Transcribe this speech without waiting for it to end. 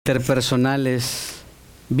interpersonales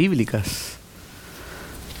bíblicas.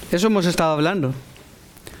 Eso hemos estado hablando.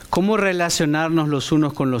 Cómo relacionarnos los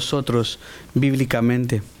unos con los otros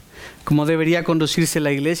bíblicamente. Cómo debería conducirse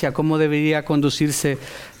la iglesia, cómo debería conducirse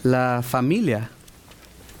la familia.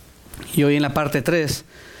 Y hoy en la parte 3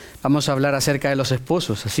 vamos a hablar acerca de los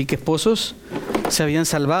esposos. Así que esposos se habían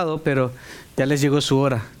salvado, pero ya les llegó su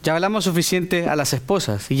hora. Ya hablamos suficiente a las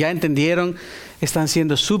esposas y ya entendieron, están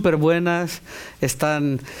siendo súper buenas,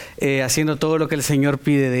 están haciendo todo lo que el Señor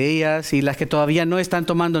pide de ellas, y las que todavía no están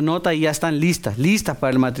tomando nota y ya están listas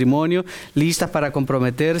para el matrimonio, listas para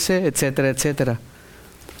comprometerse, etcétera, etcétera.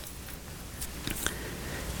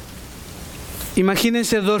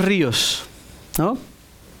 Imagínense dos ríos, ¿no?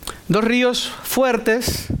 Dos ríos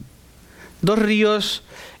fuertes, dos ríos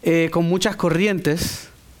con muchas corrientes.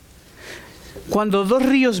 Cuando dos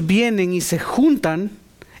ríos vienen y se juntan,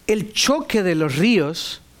 el choque de los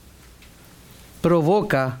ríos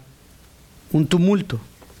provoca un tumulto,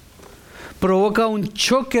 provoca un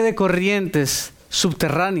choque de corrientes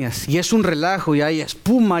subterráneas, y es un relajo, y hay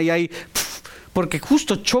espuma, y hay... porque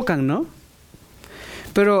justo chocan, ¿no?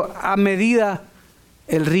 Pero a medida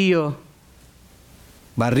el río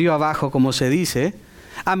va río abajo, como se dice,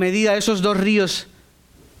 a medida esos dos ríos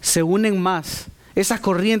se unen más, esas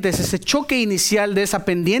corrientes, ese choque inicial de esa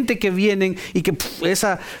pendiente que vienen y que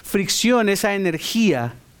esa fricción, esa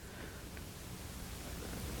energía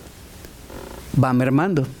va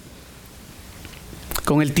mermando.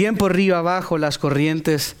 Con el tiempo río abajo las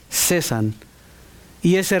corrientes cesan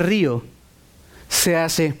y ese río se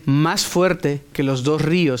hace más fuerte que los dos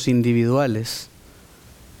ríos individuales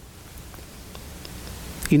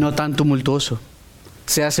y no tan tumultuoso.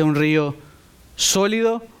 Se hace un río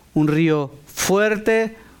sólido, un río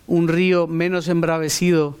fuerte, un río menos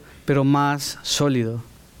embravecido, pero más sólido.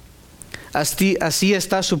 Así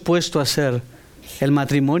está supuesto a ser el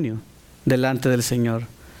matrimonio delante del Señor.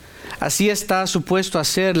 Así está supuesto a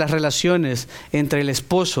ser las relaciones entre el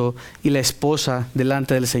esposo y la esposa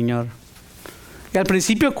delante del Señor. Y al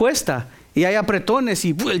principio cuesta, y hay apretones,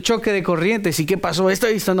 y el choque de corrientes, y ¿qué pasó?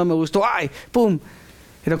 Esto no me gustó, ¡ay! ¡Pum!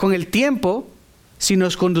 Pero con el tiempo, si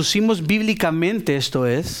nos conducimos bíblicamente, esto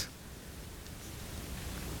es,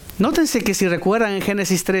 nótense que si recuerdan en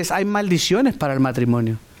Génesis 3, hay maldiciones para el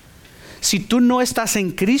matrimonio. Si tú no estás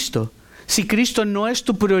en Cristo, si Cristo no es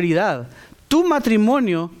tu prioridad, tu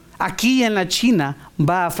matrimonio aquí en la China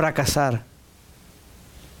va a fracasar.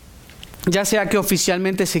 Ya sea que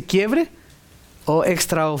oficialmente se quiebre o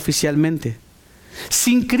extraoficialmente.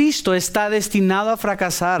 Sin Cristo está destinado a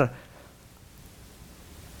fracasar.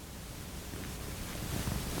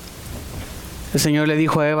 El Señor le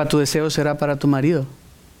dijo a Eva, tu deseo será para tu marido.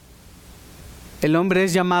 El hombre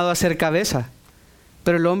es llamado a ser cabeza,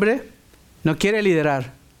 pero el hombre no quiere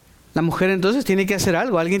liderar. La mujer entonces tiene que hacer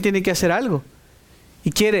algo, alguien tiene que hacer algo.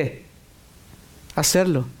 Y quiere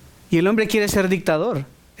hacerlo. Y el hombre quiere ser dictador.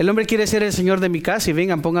 El hombre quiere ser el señor de mi casa y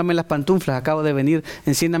vengan, pónganme las pantuflas, acabo de venir,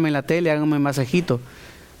 enciéndame la tele, háganme un masajito,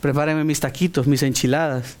 prepárenme mis taquitos, mis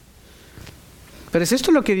enchiladas. ¿Pero es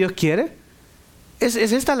esto lo que Dios quiere? ¿Es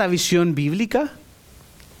esta la visión bíblica?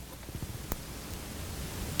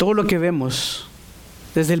 Todo lo que vemos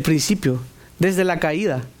desde el principio, desde la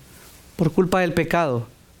caída, por culpa del pecado.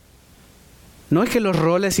 No es que los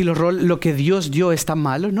roles y lo que Dios dio está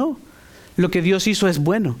malo, no. Lo que Dios hizo es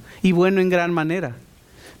bueno, y bueno en gran manera.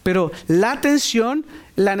 Pero la tensión,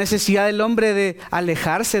 la necesidad del hombre de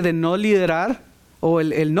alejarse, de no liderar, o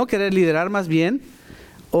el no querer liderar más bien,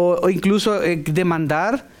 o incluso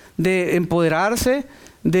demandar, de empoderarse,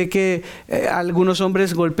 de que algunos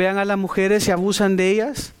hombres golpean a las mujeres y abusan de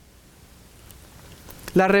ellas.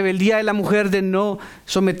 La rebeldía de la mujer de no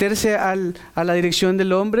someterse a la dirección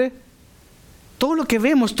del hombre. Todo lo que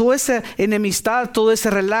vemos, toda esa enemistad, todo ese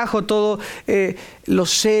relajo, todo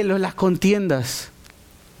los celos, las contiendas,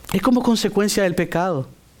 es como consecuencia del pecado.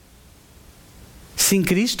 Sin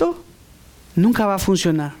Cristo, nunca va a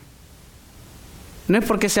funcionar. No es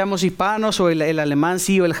porque seamos hispanos o el alemán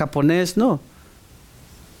sí o el japonés, no.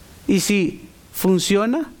 Y si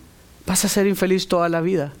funciona, vas a ser infeliz toda la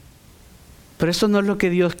vida. Pero esto no es lo que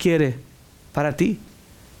Dios quiere para ti.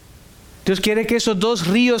 Dios quiere que esos dos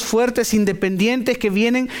ríos fuertes, independientes, que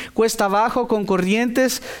vienen cuesta abajo con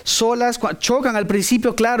corrientes solas, chocan al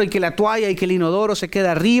principio, claro, y que la toalla y que el inodoro se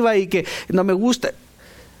queda arriba y que no me gusta.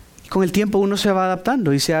 Con el tiempo uno se va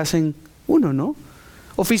adaptando y se hacen uno, ¿no?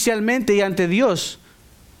 Oficialmente y ante Dios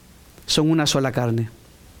son una sola carne.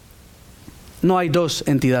 No hay dos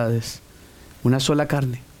entidades, una sola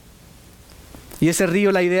carne. Y ese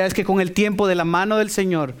río, la idea es que con el tiempo, de la mano del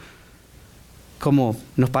Señor, como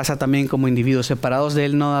nos pasa también como individuos separados de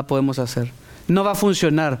Él, nada podemos hacer. No va a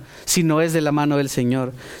funcionar si no es de la mano del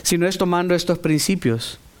Señor, si no es tomando estos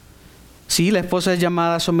principios. Sí, la esposa es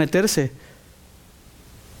llamada a someterse,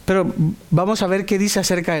 pero vamos a ver qué dice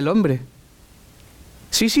acerca del hombre.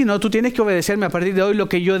 Sí, no, tú tienes que obedecerme a partir de hoy lo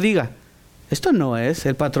que yo diga. Esto no es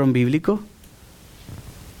el patrón bíblico.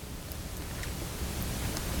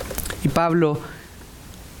 Y Pablo,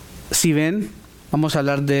 si ven, vamos a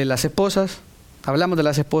hablar de las esposas. Hablamos de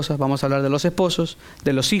las esposas, vamos a hablar de los esposos,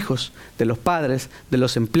 de los hijos, de los padres, de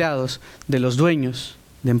los empleados, de los dueños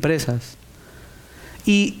de empresas.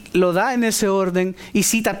 Y lo da en ese orden y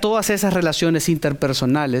cita todas esas relaciones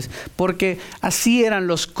interpersonales, porque así eran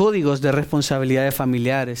los códigos de responsabilidades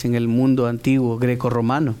familiares en el mundo antiguo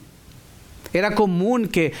greco-romano. Era común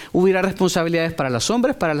que hubiera responsabilidades para los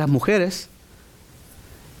hombres, para las mujeres.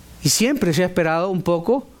 Y siempre se ha esperado un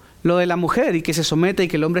poco lo de la mujer, y que se someta, y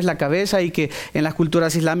que el hombre es la cabeza, y que en las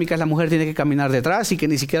culturas islámicas la mujer tiene que caminar detrás, y que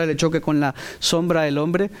ni siquiera le choque con la sombra del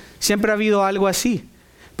hombre. Siempre ha habido algo así.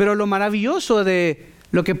 Pero lo maravilloso de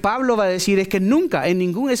lo que Pablo va a decir es que nunca, en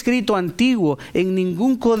ningún escrito antiguo, en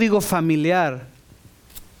ningún código familiar,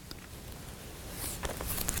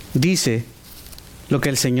 dice lo que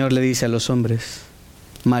el Señor le dice a los hombres: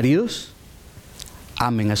 maridos,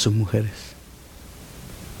 amen a sus mujeres.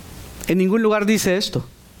 En ningún lugar dice esto.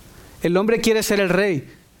 El hombre quiere ser el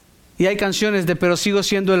rey, y hay canciones de pero sigo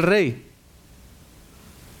siendo el rey.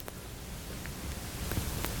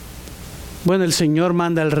 Bueno, el Señor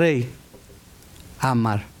manda al rey a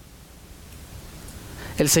amar.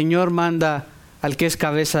 El Señor manda al que es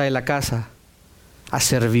cabeza de la casa a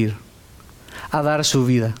servir, a dar su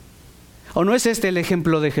vida. ¿O no es este el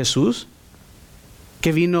ejemplo de Jesús,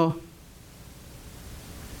 que vino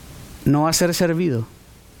no a ser servido,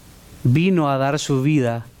 vino a dar su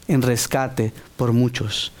vida en rescate por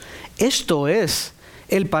muchos? Esto es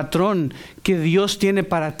el patrón que Dios tiene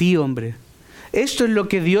para ti, hombre. Esto es lo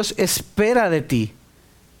que Dios espera de ti.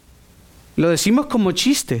 Lo decimos como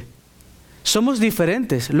chiste. Somos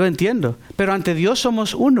diferentes, lo entiendo, pero ante Dios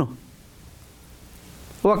somos uno.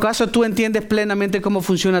 ¿O acaso tú entiendes plenamente cómo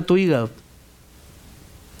funciona tu hígado?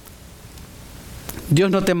 Dios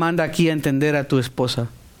no te manda aquí a entender a tu esposa,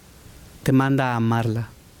 te manda a amarla.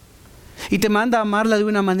 Y te manda a amarla de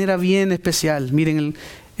una manera bien especial. Miren el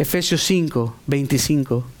Efesios 5,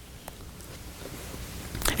 25.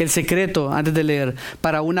 El secreto, antes de leer,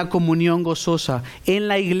 para una comunión gozosa en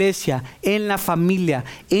la iglesia, en la familia,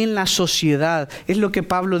 en la sociedad, es lo que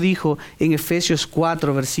Pablo dijo en Efesios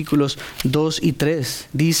 4, versículos 2 y 3.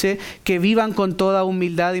 Dice que vivan con toda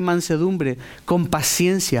humildad y mansedumbre, con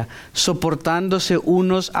paciencia, soportándose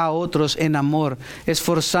unos a otros en amor,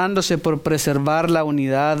 esforzándose por preservar la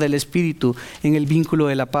unidad del Espíritu en el vínculo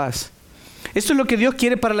de la paz. Esto es lo que Dios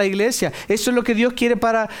quiere para la iglesia. Esto es lo que Dios quiere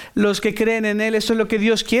para los que creen en Él. Esto es lo que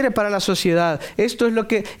Dios quiere para la sociedad. Esto es lo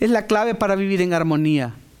que es la clave para vivir en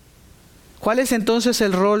armonía. ¿Cuál es entonces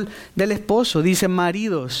el rol del esposo? Dice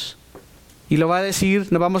maridos. Y lo va a decir,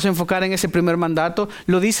 nos vamos a enfocar en ese primer mandato.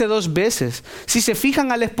 Lo dice 2 veces. Si se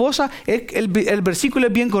fijan a la esposa, el versículo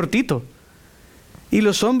es bien cortito. Y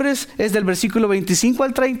los hombres es del versículo 25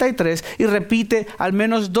 al 33 y repite al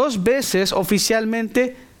menos 2 veces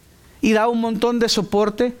oficialmente. Y da un montón de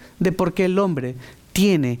soporte de por qué el hombre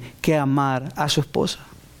tiene que amar a su esposa.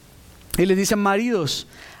 Y le dice: maridos,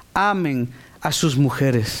 amen a sus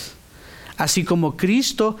mujeres, así como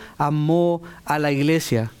Cristo amó a la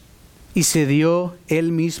iglesia y se dio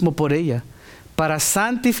Él mismo por ella, para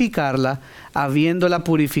santificarla, habiéndola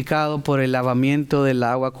purificado por el lavamiento del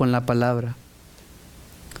agua con la palabra.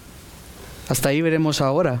 Hasta ahí veremos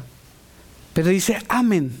ahora. Pero dice: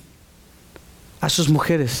 amen a sus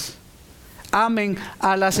mujeres. Amen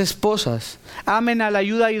a las esposas, amen a la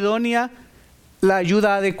ayuda idónea, la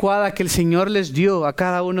ayuda adecuada que el Señor les dio a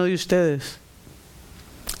cada uno de ustedes.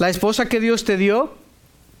 La esposa que Dios te dio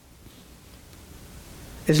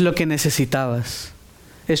es lo que necesitabas.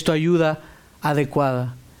 Es tu ayuda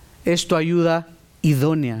adecuada, es tu ayuda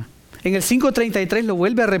idónea. En el 5:33 lo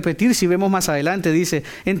vuelve a repetir, si vemos más adelante, dice: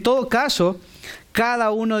 en todo caso,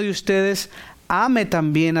 cada uno de ustedes ame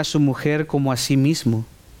también a su mujer como a sí mismo.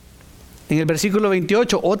 En el versículo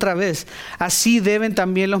 28, otra vez: así deben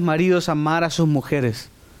también los maridos amar a sus mujeres.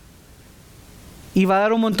 Y va a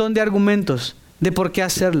dar un montón de argumentos de por qué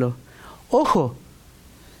hacerlo. Ojo,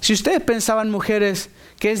 si ustedes pensaban, mujeres,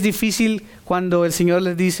 que es difícil cuando el Señor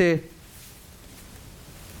les dice: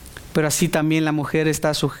 pero así también la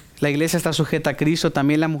iglesia está sujeta a Cristo,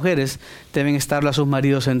 también las mujeres deben estarlo a sus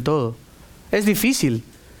maridos en todo. Es difícil.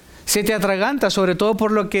 Se te atraganta, sobre todo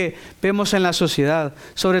por lo que vemos en la sociedad,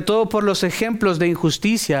 sobre todo por los ejemplos de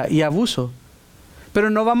injusticia y abuso.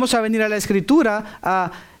 Pero no vamos a venir a la Escritura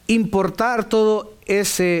a importar todo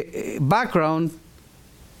ese background,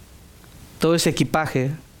 todo ese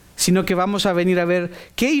equipaje, sino que vamos a venir a ver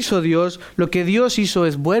qué hizo Dios. Lo que Dios hizo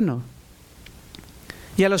es bueno.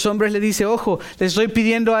 Y a los hombres le dice, ojo, les estoy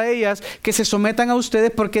pidiendo a ellas que se sometan a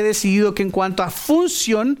ustedes porque he decidido que en cuanto a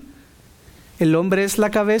función, el hombre es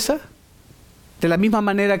la cabeza. De la misma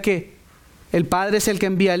manera que el Padre es el que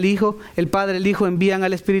envía al Hijo, el Padre y el Hijo envían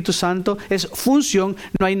al Espíritu Santo. Es función,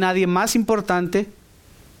 no hay nadie más importante.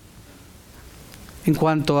 En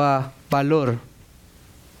cuanto a valor,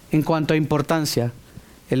 en cuanto a importancia,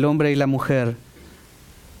 el hombre y la mujer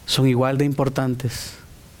son igual de importantes.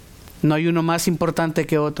 No hay uno más importante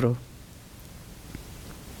que otro.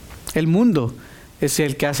 El mundo es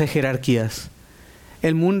el que hace jerarquías.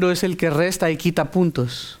 El mundo es el que resta y quita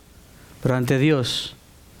puntos. Pero ante Dios,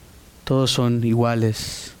 todos son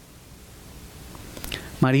iguales.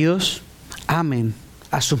 Maridos, amen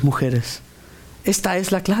a sus mujeres. Esta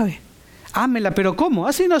es la clave. Ámela, pero ¿cómo?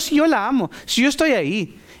 Así no, si yo la amo, si yo estoy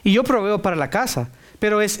ahí y yo proveo para la casa.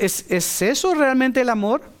 Pero ¿es eso realmente el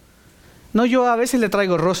amor? No, yo a veces le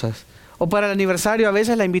traigo rosas. O para el aniversario a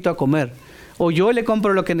veces la invito a comer. O yo le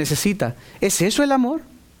compro lo que necesita. ¿Es eso el amor?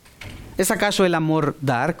 ¿Es acaso el amor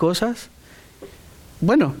dar cosas?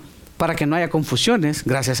 Bueno, para que no haya confusiones,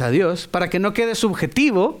 gracias a Dios, para que no quede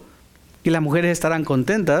subjetivo y las mujeres estarán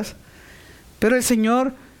contentas. Pero el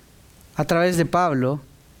Señor, a través de Pablo,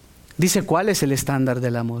 dice cuál es el estándar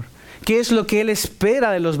del amor. ¿Qué es lo que Él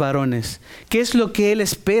espera de los varones? ¿Qué es lo que Él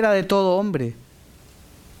espera de todo hombre?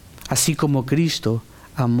 Así como Cristo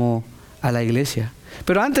amó a la iglesia.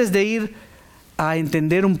 Pero antes de ir a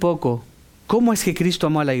entender un poco cómo es que Cristo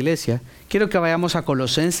amó a la iglesia, quiero que vayamos a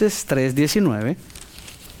Colosenses 3:19.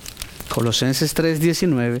 Colosenses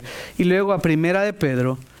 3:19 y luego a Primera de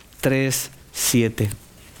Pedro 3:7.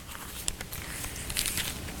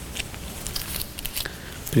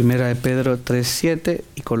 Primera de Pedro 3:7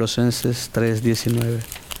 y Colosenses 3:19.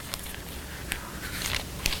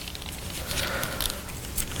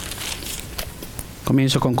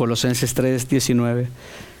 Comienzo con Colosenses 3:19.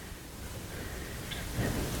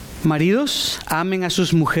 Maridos, amen a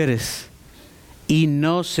sus mujeres y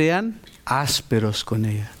no sean ásperos con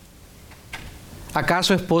ellas.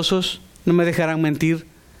 ¿Acaso, esposos, no me dejarán mentir?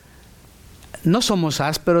 ¿No somos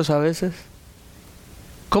ásperos a veces?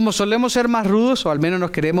 Como solemos ser más rudos, o al menos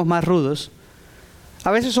nos queremos más rudos,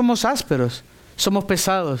 a veces somos ásperos, somos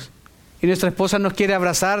pesados. Y nuestra esposa nos quiere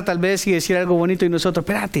abrazar tal vez y decir algo bonito y nosotros,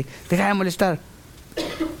 espérate, deja de molestar.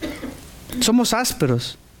 Somos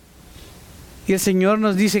ásperos. Y el Señor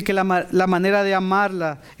nos dice que la manera de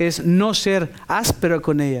amarla es no ser áspero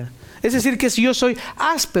con ella. Es decir, que si yo soy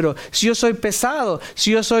áspero, si yo soy pesado,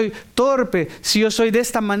 si yo soy torpe, si yo soy de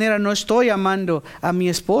esta manera, no estoy amando a mi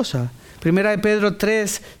esposa. Primera de Pedro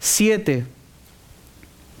 3:7.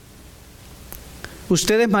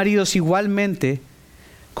 Ustedes, maridos, igualmente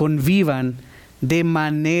convivan de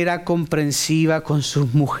manera comprensiva con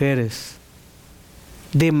sus mujeres.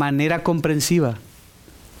 De manera comprensiva.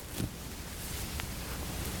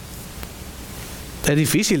 Es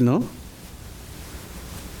difícil, ¿no?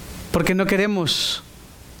 Porque no queremos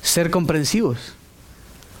ser comprensivos.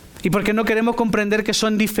 Y porque no queremos comprender que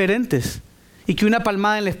son diferentes. Y que una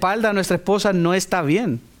palmada en la espalda a nuestra esposa no está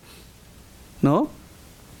bien. ¿No?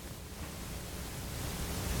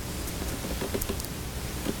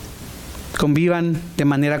 Convivan de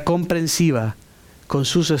manera comprensiva con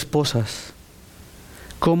sus esposas.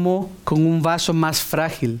 Como con un vaso más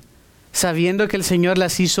frágil. Sabiendo que el Señor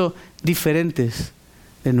las hizo diferentes.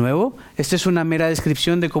 De nuevo, esta es una mera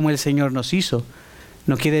descripción de cómo el Señor nos hizo.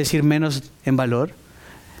 No quiere decir menos en valor,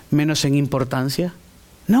 menos en importancia.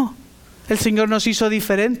 No, el Señor nos hizo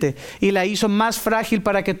diferente y la hizo más frágil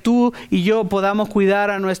para que tú y yo podamos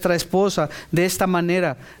cuidar a nuestra esposa de esta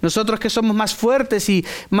manera. Nosotros que somos más fuertes y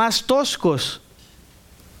más toscos,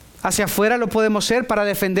 hacia afuera lo podemos ser, para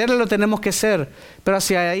defenderla lo tenemos que ser, pero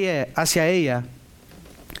hacia ella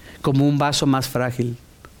como un vaso más frágil.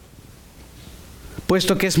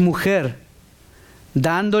 Puesto que es mujer,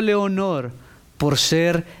 dándole honor por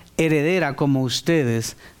ser heredera como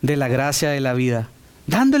ustedes de la gracia de la vida.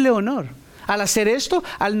 Dándole honor. Al hacer esto,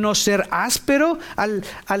 al no ser áspero,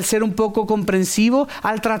 al ser un poco comprensivo,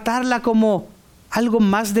 al tratarla como algo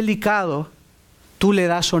más delicado, tú le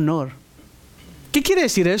das honor. ¿Qué quiere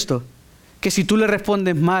decir esto? Que si tú le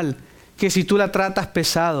respondes mal, que si tú la tratas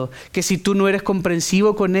pesado, que si tú no eres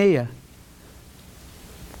comprensivo con ella,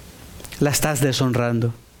 la estás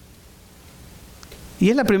deshonrando.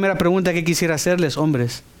 Y es la primera pregunta que quisiera hacerles,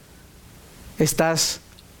 hombres. ¿Estás,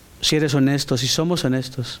 si eres honesto, si somos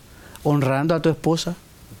honestos, honrando a tu esposa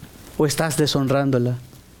o estás deshonrándola?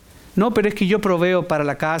 No, pero es que yo proveo para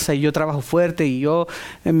la casa y yo trabajo fuerte y yo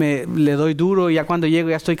le doy duro y ya cuando llego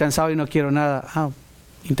ya estoy cansado y no quiero nada. Ah,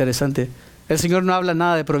 interesante. El Señor no habla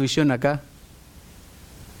nada de provisión acá.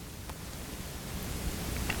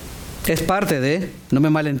 Es parte de, no me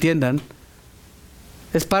malentiendan,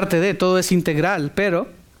 es parte de, todo es integral, pero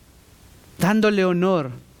dándole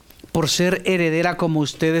honor por ser heredera como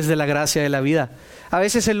ustedes de la gracia de la vida. A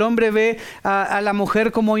veces el hombre ve a la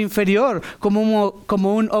mujer como inferior, como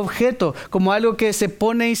un objeto, como algo que se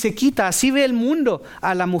pone y se quita. Así ve el mundo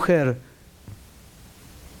a la mujer.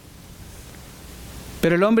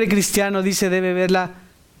 Pero el hombre cristiano dice debe verla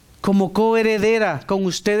como coheredera con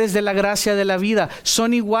ustedes de la gracia de la vida.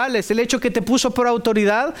 Son iguales. El hecho que te puso por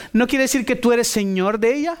autoridad no quiere decir que tú eres señor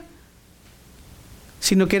de ella,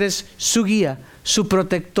 sino que eres su guía, su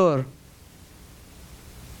protector,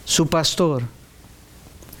 su pastor.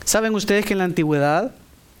 ¿Saben ustedes que en la antigüedad,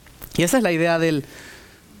 y esa es la idea del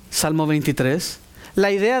Salmo 23,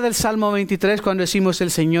 la idea del Salmo 23 cuando decimos el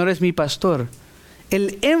Señor es mi pastor,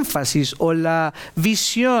 el énfasis o la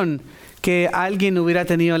visión que alguien hubiera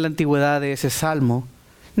tenido en la antigüedad de ese salmo,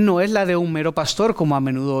 no es la de un mero pastor como a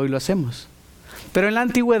menudo hoy lo hacemos. Pero en la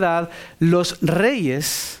antigüedad los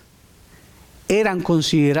reyes eran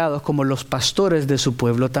considerados como los pastores de su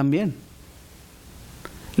pueblo también.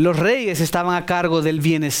 Los reyes estaban a cargo del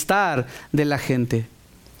bienestar de la gente.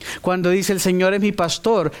 Cuando dice el Señor es mi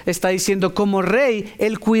pastor, está diciendo como rey,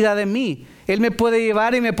 Él cuida de mí. Él me puede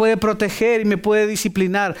llevar y me puede proteger y me puede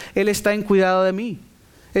disciplinar. Él está en cuidado de mí.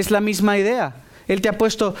 Es la misma idea. Él te ha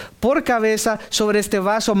puesto por cabeza sobre este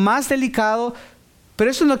vaso más delicado, pero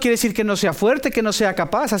eso no quiere decir que no sea fuerte, que no sea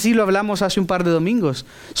capaz. Así lo hablamos hace un par de domingos.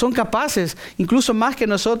 Son capaces, incluso más que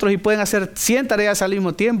nosotros, y pueden hacer 100 tareas al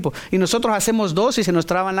mismo tiempo. Y nosotros hacemos 2 y se nos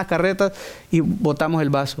traban las carretas y botamos el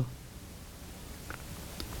vaso.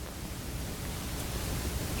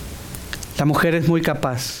 La mujer es muy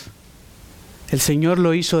capaz. El Señor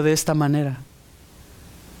lo hizo de esta manera.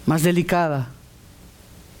 Más delicada,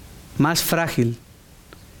 más frágil,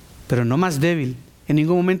 pero no más débil. En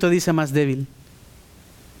ningún momento dice más débil.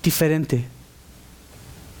 Diferente.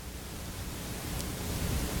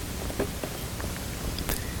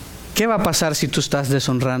 ¿Qué va a pasar si tú estás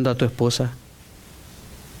deshonrando a tu esposa?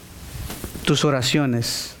 Tus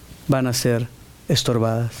oraciones van a ser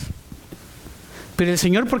estorbadas. Pero el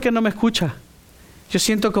Señor, ¿por qué no me escucha? Yo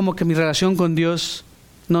siento como que mi relación con Dios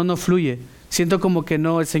no fluye. Siento como que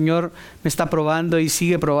no, el Señor me está probando y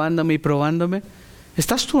sigue probándome y probándome.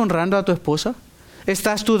 ¿Estás tú honrando a tu esposa?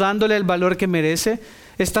 ¿Estás tú dándole el valor que merece?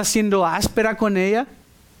 ¿Estás siendo áspera con ella?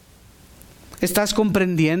 ¿Estás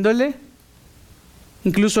comprendiéndole?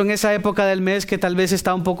 Incluso en esa época del mes que tal vez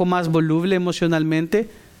está un poco más voluble emocionalmente.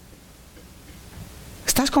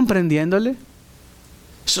 ¿Estás comprendiéndole?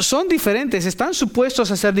 Son diferentes, están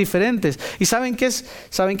supuestos a ser diferentes. ¿Y saben qué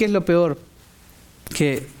es lo peor?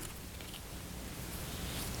 Que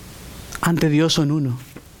ante Dios son uno.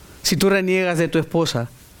 Si tú reniegas de tu esposa,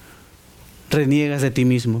 reniegas de ti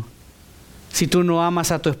mismo. Si tú no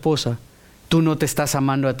amas a tu esposa, tú no te estás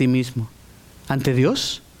amando a ti mismo. Ante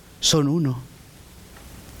Dios son uno.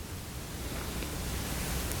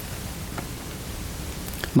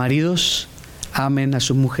 Maridos, amen a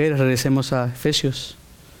sus mujeres. Regresemos a Efesios.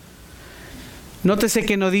 Nótese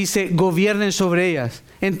que no dice gobiernen sobre ellas.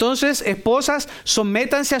 Entonces, esposas,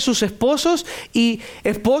 sométanse a sus esposos y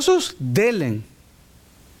esposos, denle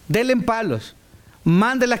palos.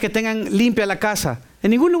 Mándenlas que tengan limpia la casa. En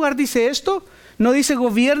ningún lugar dice esto. No dice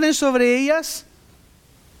gobiernen sobre ellas.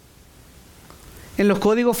 En los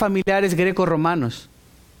códigos familiares greco-romanos.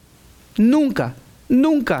 Nunca,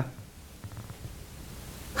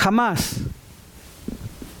 jamás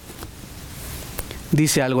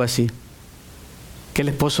dice algo así. Que el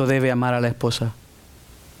esposo debe amar a la esposa.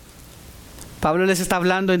 Pablo les está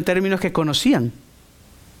hablando en términos que conocían.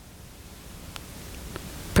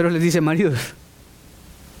 Pero les dice, maridos,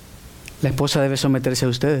 la esposa debe someterse a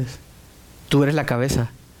ustedes. Tú eres la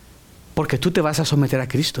cabeza. Porque tú te vas a someter a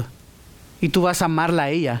Cristo. Y tú vas a amarla a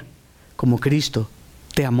ella como Cristo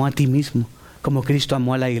te amó a ti mismo. Como Cristo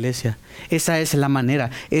amó a la iglesia. Esa es la manera.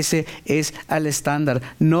 Ese es el estándar.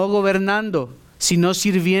 No gobernando, sino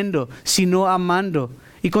sirviendo, sino amando.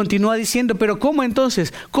 Y continúa diciendo, pero ¿cómo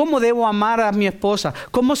entonces? ¿Cómo debo amar a mi esposa?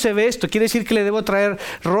 ¿Cómo se ve esto? ¿Quiere decir que le debo traer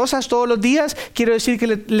rosas todos los días? ¿Quiere decir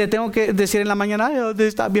que le tengo que decir en la mañana, ay, ¿dónde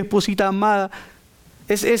está mi esposita amada?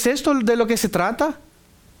 ¿Es esto de lo que se trata?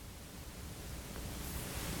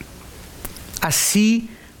 Así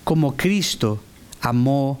como Cristo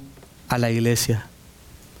amó a la iglesia.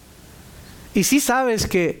 Y si sabes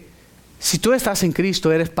que si tú estás en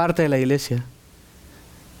Cristo, eres parte de la iglesia.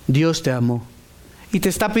 Dios te amó. Y te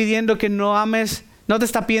está pidiendo que no ames, no te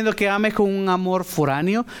está pidiendo que ames con un amor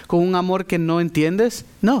foráneo, con un amor que no entiendes.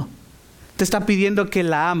 No, te está pidiendo que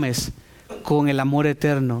la ames con el amor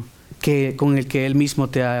eterno con el que Él mismo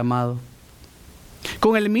te ha amado.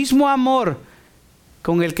 Con el mismo amor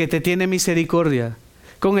con el que te tiene misericordia.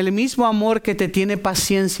 Con el mismo amor que te tiene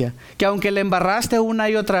paciencia. Que aunque le embarraste una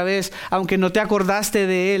y otra vez, aunque no te acordaste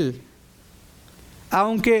de Él,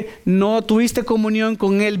 aunque no tuviste comunión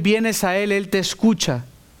con Él, vienes a Él, Él te escucha.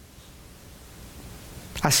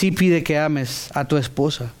 Así pide que ames a tu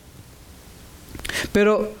esposa.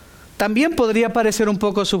 Pero también podría parecer un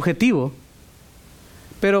poco subjetivo.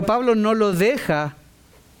 Pero Pablo no lo deja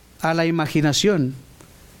a la imaginación.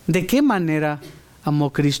 ¿De qué manera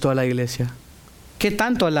amó Cristo a la iglesia? ¿Qué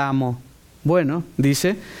tanto la amó? Bueno,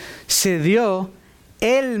 dice, se dio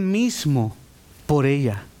Él mismo por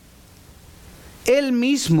ella. Él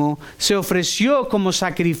mismo se ofreció como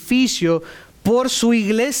sacrificio por su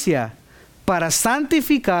iglesia para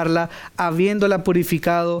santificarla, habiéndola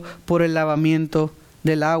purificado por el lavamiento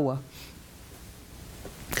del agua.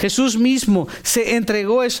 Jesús mismo se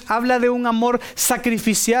entregó, habla de un amor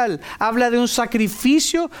sacrificial, habla de un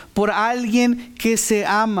sacrificio por alguien que se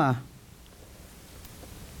ama.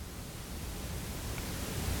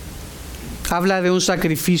 Habla de un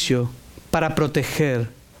sacrificio para proteger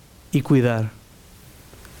y cuidar.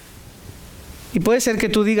 Y puede ser que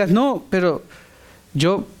tú digas, no, pero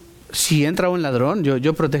si entra un ladrón,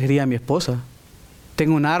 yo protegería a mi esposa.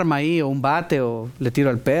 Tengo un arma ahí, o un bate, o le tiro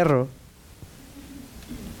al perro.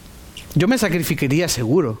 Yo me sacrificaría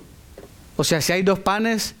seguro. O sea, si hay 2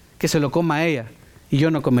 panes, que se lo coma ella, y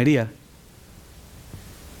yo no comería.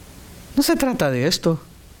 No se trata de esto.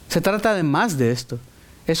 Se trata de más de esto.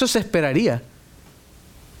 Eso se esperaría.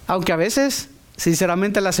 Aunque a veces,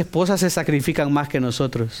 sinceramente, las esposas se sacrifican más que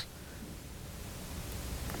nosotros.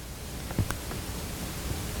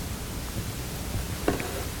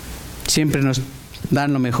 Siempre nos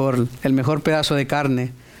dan lo mejor, el mejor pedazo de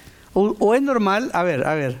carne. O es normal, a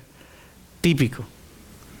ver, típico.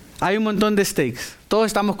 Hay un montón de steaks. Todos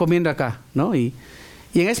estamos comiendo acá, ¿no? Y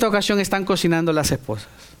en esta ocasión están cocinando las esposas.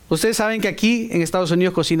 Ustedes saben que aquí en Estados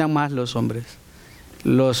Unidos cocinan más los hombres.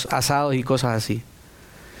 Los asados y cosas así.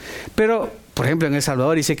 Pero, por ejemplo, en El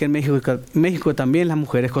Salvador, y sé que en México también las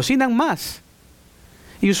mujeres cocinan más.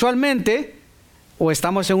 Y usualmente, o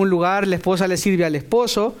estamos en un lugar, la esposa le sirve al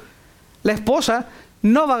esposo. La esposa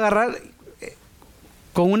no va a agarrar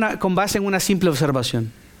con base en una simple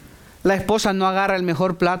observación. La esposa no agarra el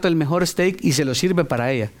mejor plato, el mejor steak y se lo sirve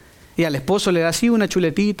para ella. Y al esposo le da así una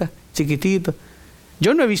chuletita, chiquitito.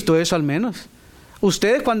 Yo no he visto eso al menos.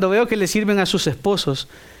 Ustedes, cuando veo que le sirven a sus esposos,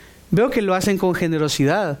 veo que lo hacen con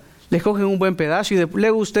generosidad. Les cogen un buen pedazo y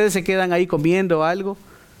luego ustedes se quedan ahí comiendo algo.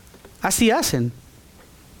 Así hacen.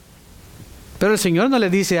 Pero el Señor no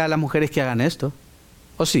les dice a las mujeres que hagan esto.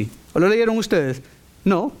 ¿O sí? ¿O lo leyeron ustedes?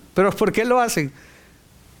 No. ¿Pero por qué lo hacen?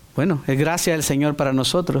 Bueno, es gracia del Señor para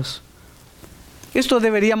nosotros. Esto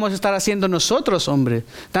deberíamos estar haciendo nosotros, hombres,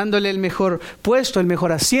 dándole el mejor puesto, el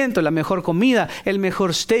mejor asiento, la mejor comida, el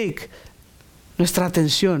mejor steak, nuestra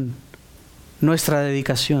atención, nuestra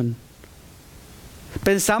dedicación.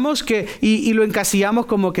 Pensamos que, y lo encasillamos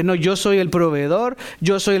como que no, yo soy el proveedor,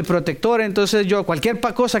 yo soy el protector, entonces cualquier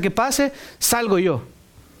cosa que pase, salgo yo.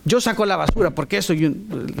 Yo saco la basura, porque eso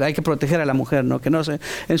hay que proteger a la mujer, ¿no? Que no se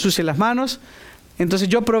ensucie las manos. Entonces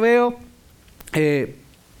yo proveo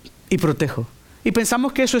y protejo. Y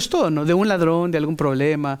pensamos que eso es todo, ¿no? De un ladrón, de algún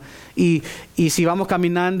problema. Y si vamos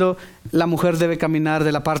caminando, la mujer debe caminar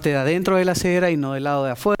de la parte de adentro de la acera y no del lado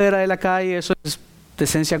de afuera de la calle. Eso es de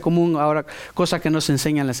esencia común ahora, cosa que nos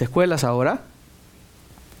enseñan en las escuelas ahora.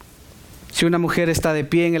 Si una mujer está de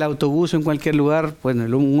pie en el autobús o en cualquier lugar, bueno,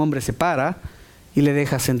 un hombre se para y le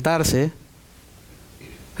deja sentarse.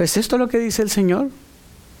 ¿Es esto lo que dice el Señor?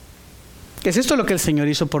 ¿Es esto lo que el Señor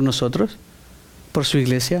hizo por nosotros? ¿Por su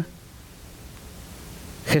iglesia?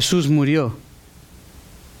 Jesús murió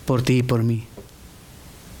por ti y por mí.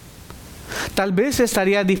 Tal vez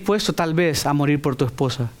estarías dispuesto, a morir por tu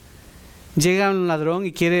esposa. Llega un ladrón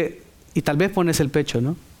y tal vez pones el pecho,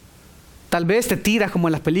 ¿no? Tal vez te tiras como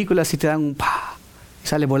en las películas y te dan un ¡pah! Y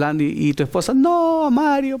sale volando y tu esposa, no,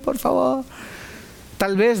 Mario, por favor.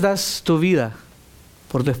 Tal vez das tu vida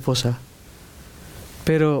por tu esposa.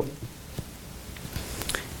 Pero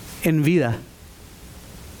en vida,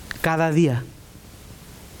 cada día,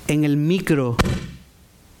 en el micro,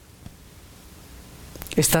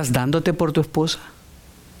 ¿estás dándote por tu esposa?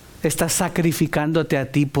 ¿Estás sacrificándote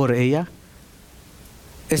a ti por ella?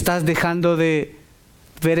 ¿Estás dejando de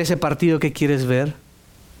ver ese partido que quieres ver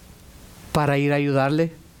para ir a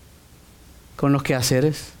ayudarle con los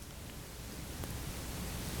quehaceres?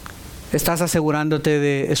 ¿Estás asegurándote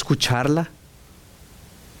de escucharla?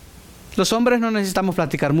 Los hombres no necesitamos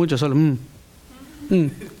platicar mucho, solo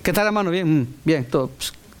 ¿qué tal, hermano? Bien, bien, todo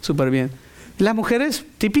súper bien. Las mujeres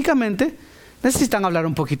típicamente necesitan hablar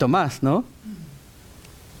un poquito más, ¿no?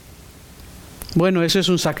 Bueno, eso es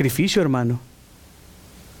un sacrificio, hermano.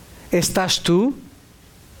 ¿Estás tú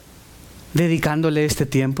dedicándole este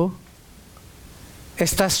tiempo?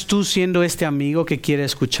 ¿Estás tú siendo este amigo que quiere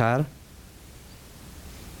escuchar?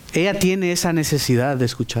 Ella tiene esa necesidad de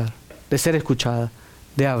escuchar, de ser escuchada,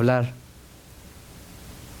 de hablar.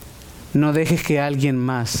 No dejes que alguien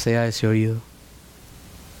más sea ese oído.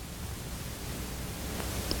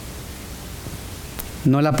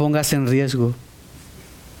 No la pongas en riesgo.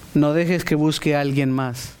 No dejes que busque a alguien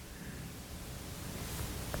más.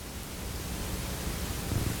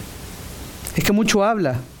 Es que mucho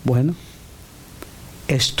habla. Bueno,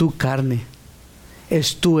 es tu carne,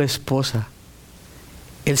 es tu esposa.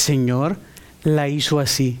 El Señor la hizo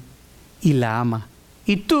así y la ama.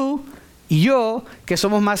 Y tú y yo, que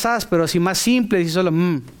somos más ásperos y más simples y solo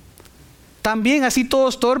también así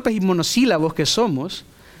todos torpes y monosílabos que somos,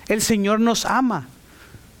 el Señor nos ama.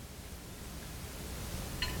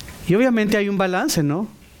 Y obviamente hay un balance, ¿no?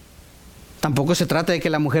 Tampoco se trata de que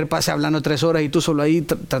la mujer pase hablando 3 horas y tú solo ahí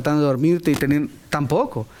tratando de dormirte y tener...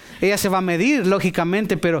 Tampoco. Ella se va a medir,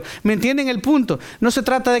 lógicamente, pero ¿me entienden el punto? No se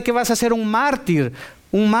trata de que vas a ser un mártir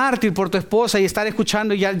por tu esposa y estar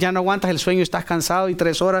escuchando y ya no aguantas el sueño, estás cansado y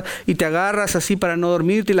 3 horas y te agarras así para no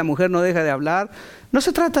dormirte y la mujer no deja de hablar. No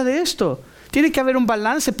se trata de esto. Tiene que haber un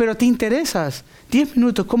balance, pero te interesas. 10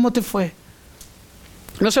 minutos, ¿cómo te fue?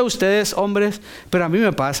 No sé ustedes, hombres, pero a mí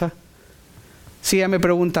me pasa. Si ella me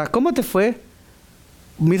pregunta, ¿cómo te fue?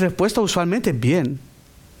 Mi respuesta usualmente es bien.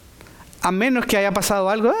 A menos que haya pasado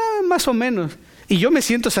algo, más o menos. Y yo me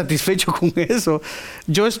siento satisfecho con eso.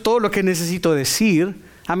 Yo es todo lo que necesito decir,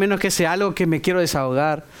 a menos que sea algo que me quiero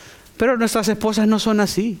desahogar. Pero nuestras esposas no son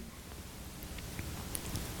así.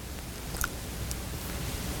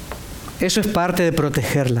 Eso es parte de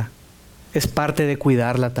protegerla. Es parte de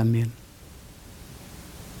cuidarla también.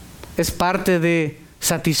 Es parte de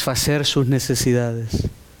satisfacer sus necesidades.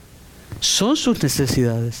 Son sus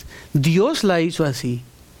necesidades. Dios la hizo así.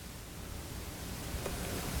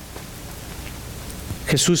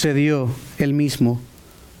 Jesús se dio Él mismo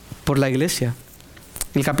por la iglesia.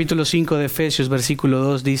 El capítulo 5 de Efesios, versículo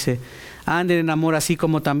 2 dice: anden en amor así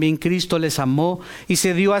como también Cristo les amó y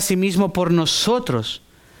se dio a sí mismo por nosotros.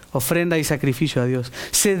 Ofrenda y sacrificio a Dios.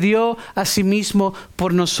 Se dio a sí mismo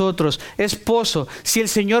por nosotros. Esposo, si el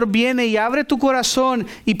Señor viene y abre tu corazón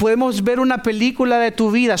y podemos ver una película de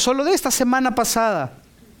tu vida, solo de esta semana pasada,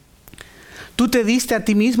 ¿tú te diste a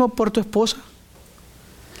ti mismo por tu esposa?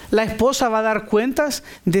 La esposa va a dar cuentas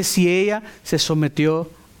de si ella se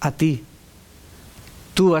sometió a ti.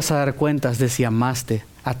 Tú vas a dar cuentas de si amaste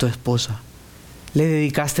a tu esposa. ¿Le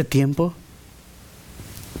dedicaste tiempo?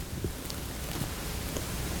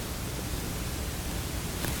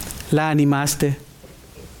 ¿La animaste?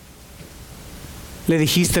 ¿Le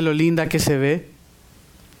dijiste lo linda que se ve?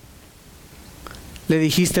 ¿Le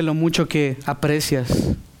dijiste lo mucho que aprecias?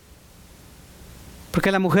 Porque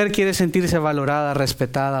la mujer quiere sentirse valorada,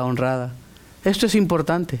 respetada, honrada. Esto es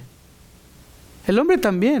importante. El hombre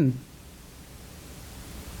también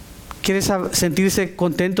quiere sentirse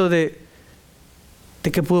contento de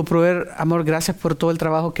que pudo proveer. Amor, gracias por todo el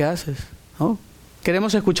trabajo que haces, ¿no?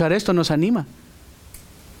 Queremos escuchar esto, nos anima.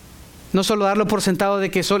 No solo darlo por sentado de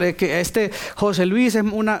que este José Luis es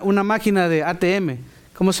una máquina de ATM.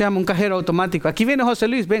 ¿Cómo se llama? Un cajero automático. Aquí viene José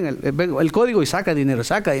Luis, ven el código y saca dinero.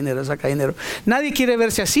 Nadie quiere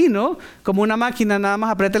verse así, ¿no? Como una máquina, nada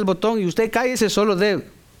más aprieta el botón y usted cállese, solo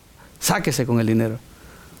sáquese con el dinero.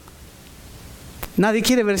 Nadie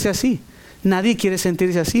quiere verse así. Nadie quiere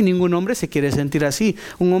sentirse así. Ningún hombre se quiere sentir así.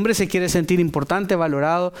 Un hombre se quiere sentir importante,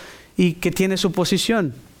 valorado y que tiene su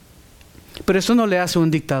posición. Pero eso no le hace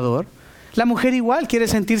un dictador. La mujer igual quiere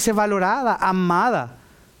sentirse valorada, amada.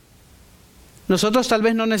 Nosotros tal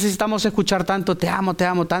vez no necesitamos escuchar tanto, te amo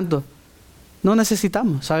tanto. No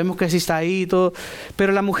necesitamos, sabemos que sí está ahí y todo,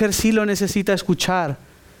 pero la mujer sí lo necesita escuchar.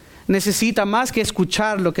 Necesita más que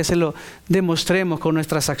escuchar lo que se lo demostremos con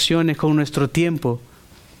nuestras acciones, con nuestro tiempo.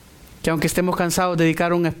 Que aunque estemos cansados,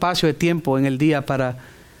 dedicar un espacio de tiempo en el día para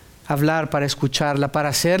hablar, para escucharla, para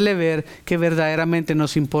hacerle ver que verdaderamente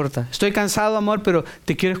nos importa. Estoy cansado, amor, pero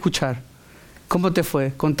te quiero escuchar. ¿Cómo te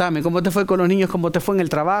fue? Contame, ¿cómo te fue con los niños? ¿Cómo te fue en el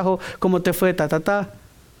trabajo? ¿Cómo te fue?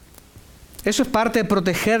 Eso es parte de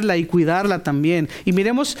protegerla y cuidarla también. Y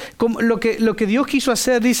miremos lo que Dios quiso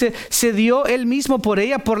hacer. Dice, se dio Él mismo por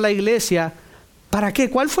ella, por la iglesia, ¿Para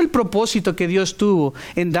qué? ¿Cuál fue el propósito que Dios tuvo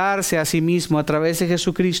en darse a sí mismo a través de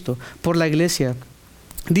Jesucristo por la iglesia?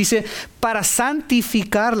 Dice, para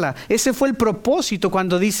santificarla. Ese fue el propósito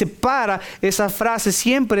cuando dice para. Esa frase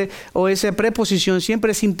siempre, o esa preposición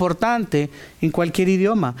siempre es importante en cualquier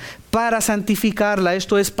idioma. Para santificarla,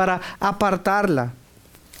 esto es para apartarla.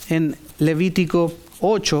 En Levítico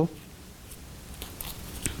 8,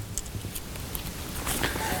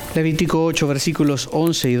 versículos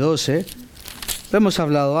 11 y 12, lo hemos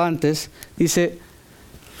hablado antes, dice,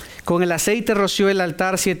 con el aceite roció el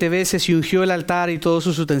altar 7 veces y ungió el altar y todos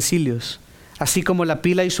sus utensilios, así como la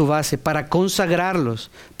pila y su base, para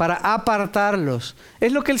consagrarlos, para apartarlos.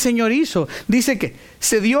 Es lo que el Señor hizo. Dice que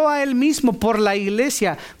se dio a Él mismo por la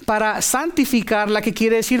iglesia para santificarla, que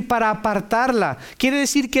quiere decir para apartarla. Quiere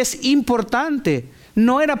decir que es importante.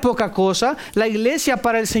 No era poca cosa. La iglesia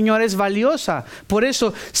para el Señor es valiosa. Por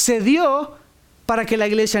eso se dio para que la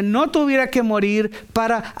iglesia no tuviera que morir,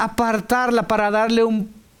 para apartarla, para darle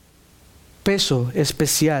un peso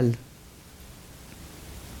especial.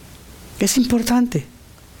 Es importante.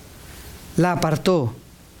 La apartó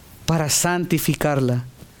para santificarla.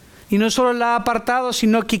 Y no solo la ha apartado,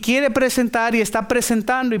 sino que quiere presentar y está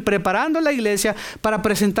presentando y preparando la iglesia para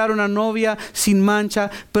presentar una novia sin mancha,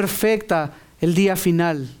 perfecta, el día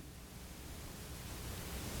final.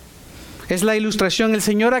 Es la ilustración. El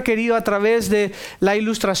Señor ha querido, a través de la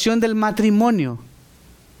ilustración del matrimonio,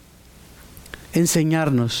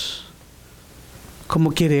 enseñarnos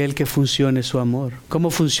cómo quiere Él que funcione su amor,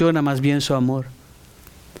 cómo funciona más bien su amor.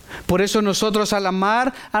 Por eso nosotros, al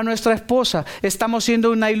amar a nuestra esposa, estamos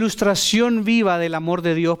siendo una ilustración viva del amor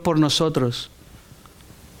de Dios por nosotros.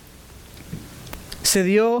 Se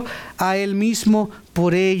dio a Él mismo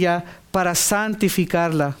por ella para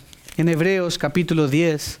santificarla. En Hebreos capítulo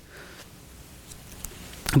 10,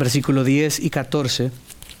 versículo 10 y 14,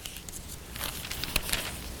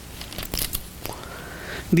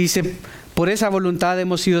 dice, por esa voluntad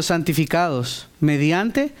hemos sido santificados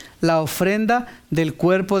mediante la ofrenda del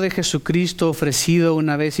cuerpo de Jesucristo ofrecido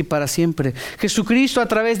una vez y para siempre. Jesucristo, a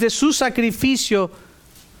través de su sacrificio,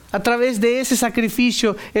 a través de ese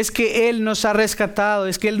sacrificio es que Él nos ha rescatado,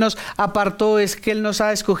 es que Él nos apartó, es que Él nos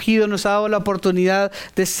ha escogido, nos ha dado la oportunidad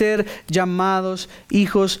de ser llamados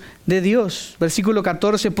hijos de Dios. Versículo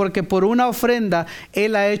 14, porque por una ofrenda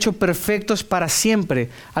Él ha hecho perfectos para siempre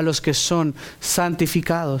a los que son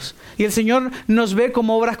santificados. Y el Señor nos ve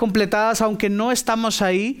como obras completadas, aunque no estamos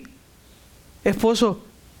ahí. Esposo,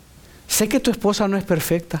 sé que tu esposa no es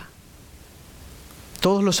perfecta.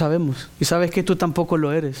 Todos lo sabemos. Y sabes que tú tampoco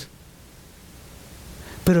lo eres.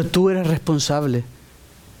 Pero tú eres responsable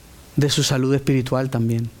de su salud espiritual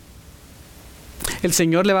también. El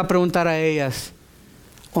Señor le va a preguntar a ellas,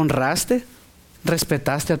 ¿honraste?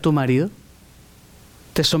 ¿Respetaste a tu marido?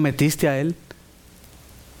 ¿Te sometiste a él?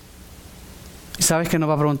 ¿Y sabes qué nos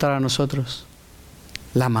va a preguntar a nosotros?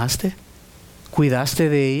 ¿La amaste? ¿Cuidaste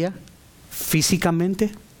de ella?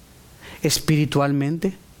 ¿Físicamente?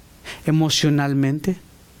 ¿Espiritualmente? ¿Emocionalmente?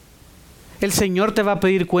 El Señor te va a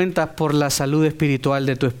pedir cuentas por la salud espiritual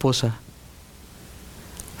de tu esposa.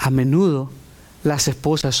 A menudo las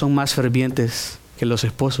esposas son más fervientes que los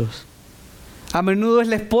esposos. A menudo es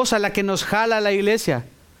la esposa la que nos jala a la iglesia.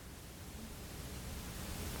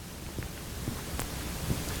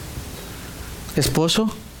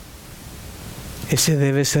 Esposo, ese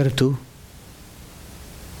debe ser tú.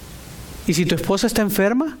 Y si tu esposa está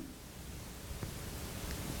enferma,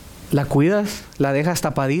 la cuidas, la dejas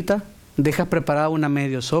tapadita, dejas preparada una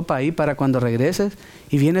medio sopa ahí para cuando regreses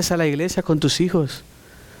y vienes a la iglesia con tus hijos.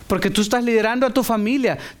 Porque tú estás liderando a tu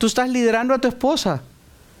familia, tú estás liderando a tu esposa.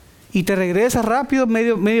 Y te regresas rápido,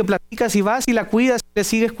 medio platicas y vas y la cuidas y le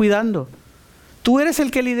sigues cuidando. Tú eres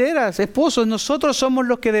el que lideras, esposos, nosotros somos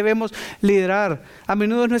los que debemos liderar. A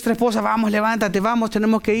menudo es nuestra esposa, vamos, levántate, vamos,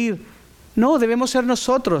 tenemos que ir. No, debemos ser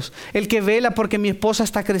nosotros el que vela porque mi esposa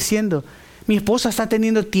está creciendo. Mi esposa está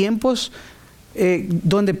teniendo tiempos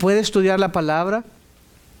donde puede estudiar la palabra.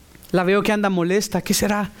 La veo que anda molesta. ¿Qué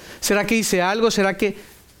será? ¿Será que hice algo? ¿Será que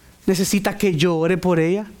necesita que yo ore por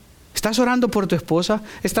ella? ¿Estás orando por tu esposa?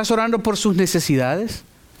 ¿Estás orando por sus necesidades?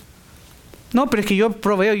 No, pero es que yo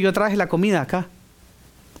proveo y yo traje la comida acá.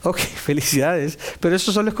 Ok, felicidades. Pero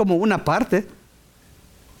eso solo es como una parte.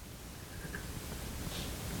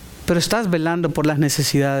 Pero estás velando por las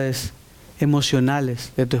necesidades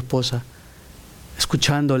emocionales de tu esposa,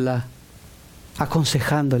 escuchándola,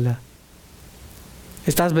 aconsejándola.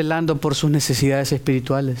 Estás velando por sus necesidades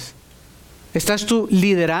espirituales. ¿Estás tú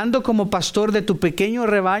liderando como pastor de tu pequeño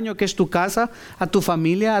rebaño que es tu casa, a tu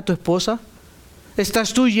familia, a tu esposa?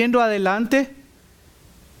 ¿Estás tú yendo adelante?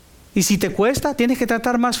 Y si te cuesta, tienes que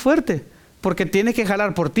tratar más fuerte. porque tienes que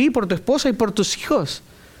jalar por ti, por tu esposa y por tus hijos.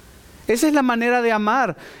 Esa es la manera de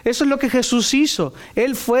amar. Eso es lo que Jesús hizo.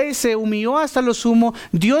 Él fue y se humilló hasta lo sumo,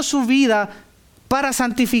 dio su vida para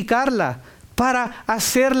santificarla, para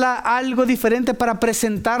hacerla algo diferente, para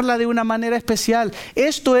presentarla de una manera especial.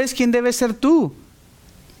 Esto es quien debe ser tú.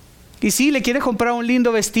 Y si le quieres comprar un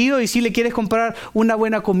lindo vestido, y si le quieres comprar una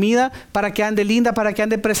buena comida para que ande linda, para que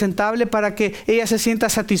ande presentable, para que ella se sienta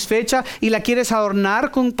satisfecha, y la quieres adornar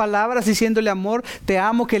con palabras diciéndole: amor, te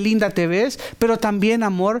amo, qué linda te ves. Pero también,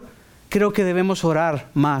 amor, creo que debemos orar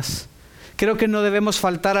más. Creo que no debemos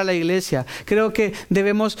faltar a la iglesia. Creo que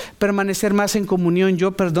debemos permanecer más en comunión.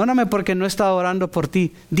 Yo, perdóname porque no he estado orando por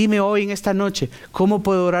ti. Dime hoy, en esta noche, ¿cómo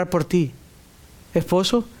puedo orar por ti?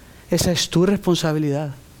 Esposo, esa es tu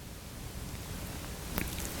responsabilidad.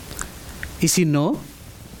 Y si no,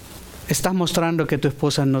 estás mostrando que tu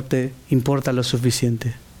esposa no te importa lo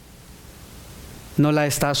suficiente. No la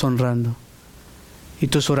estás honrando. Y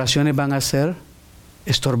tus oraciones van a ser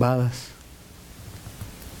estorbadas.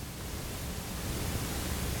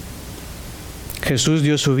 Jesús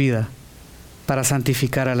dio su vida para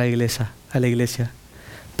santificar a la iglesia,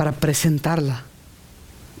 para presentarla,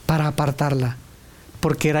 para apartarla,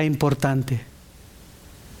 porque era importante.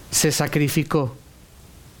 Se sacrificó.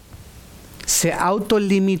 Se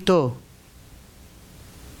autolimitó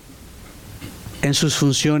en sus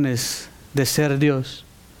funciones de ser Dios.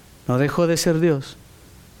 No dejó de ser Dios.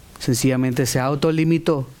 Sencillamente se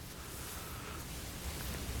autolimitó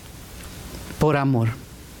por amor.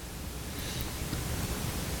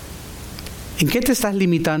 ¿En qué te estás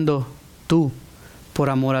limitando tú por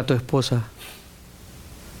amor a tu esposa?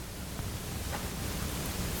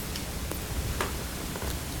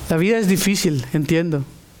 La vida es difícil, entiendo.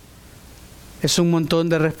 Es un montón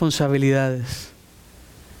de responsabilidades.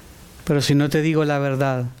 Pero si no te digo la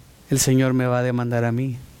verdad, el Señor me va a demandar a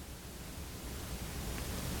mí.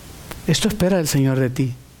 Esto espera el Señor de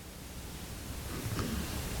ti.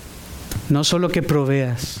 No solo que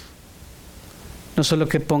proveas, no solo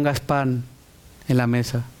que pongas pan en la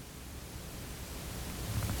mesa.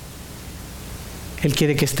 Él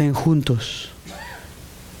quiere que estén juntos,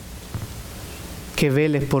 que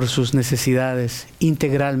veles por sus necesidades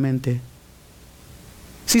integralmente.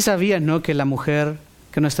 Sí sabías, ¿no?, que la mujer,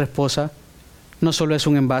 que nuestra esposa, no solo es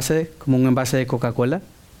un envase, como un envase de Coca-Cola.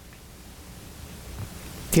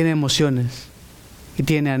 Tiene emociones, y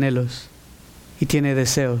tiene anhelos, y tiene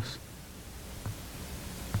deseos,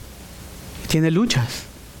 y tiene luchas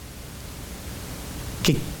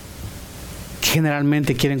que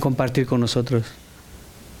generalmente quieren compartir con nosotros.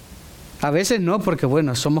 A veces no, porque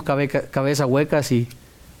bueno, somos cabezas huecas y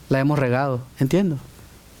la hemos regado, entiendo.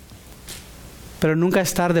 Pero nunca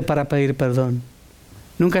es tarde para pedir perdón.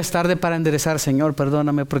 Nunca es tarde para enderezar: Señor,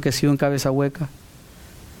 perdóname porque he sido un cabeza hueca.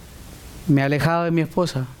 Me he alejado de mi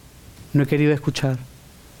esposa. No he querido escuchar.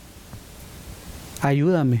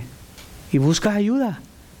 Ayúdame. Y busca ayuda.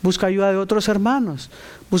 Busca ayuda de otros hermanos.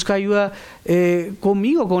 Busca ayuda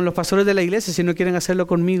conmigo, con los pastores de la iglesia, si no quieren hacerlo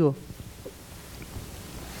conmigo.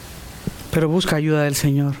 Pero busca ayuda del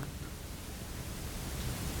Señor.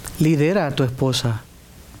 Lidera a tu esposa.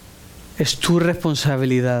 Es tu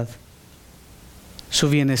responsabilidad su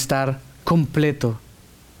bienestar completo.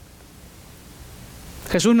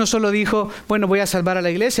 Jesús no solo dijo: bueno, voy a salvar a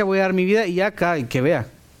la iglesia, voy a dar mi vida y ya acá, y que vea,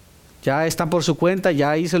 ya está por su cuenta,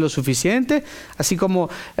 ya hice lo suficiente. Así como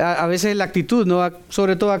a veces la actitud, ¿no?,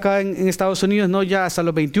 sobre todo acá en Estados Unidos, no, ya hasta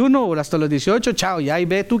los 21 o hasta los 18, chao, ya ahí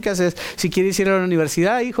ve, tú qué haces. Si quieres ir a la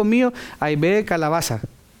universidad, hijo mío, ahí ve, calabaza.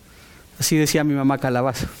 Así decía mi mamá,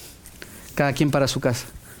 calabaza. Cada quien para su casa.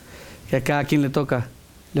 Y a cada quien le toca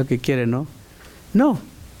lo que quiere, ¿no? No,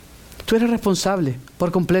 tú eres responsable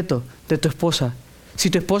por completo de tu esposa. Si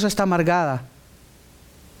tu esposa está amargada,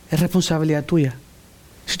 es responsabilidad tuya.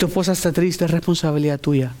 Si tu esposa está triste, es responsabilidad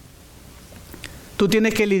tuya. Tú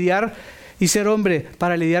tienes que lidiar y ser hombre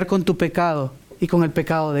para lidiar con tu pecado y con el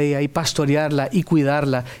pecado de ella, y pastorearla y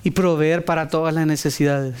cuidarla y proveer para todas las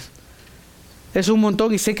necesidades. Es un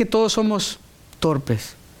montón, y sé que todos somos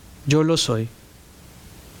torpes. Yo lo soy.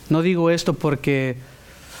 No digo esto porque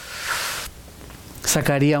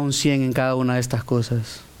sacaría un 100 en cada una de estas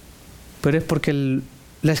cosas, pero es porque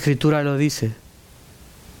la Escritura lo dice.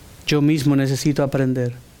 Yo mismo necesito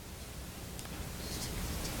aprender.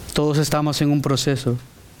 Todos estamos en un proceso,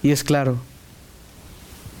 y es claro.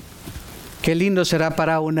 Qué lindo será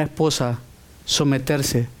para una esposa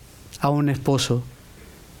someterse a un esposo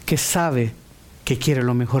que sabe que quiere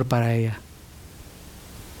lo mejor para ella.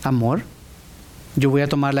 Amor, yo voy a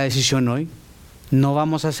tomar la decisión hoy. No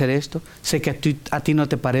vamos a hacer esto. Sé que a ti no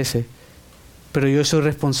te parece, pero yo soy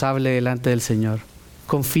responsable delante del Señor.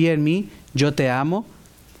 Confía en mí, yo te amo,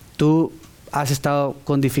 tú has estado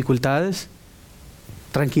con dificultades,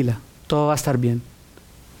 tranquila, todo va a estar bien.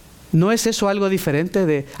 ¿No es eso algo diferente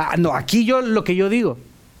de, no, aquí yo lo que yo digo?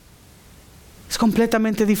 Es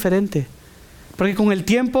completamente diferente. Porque con el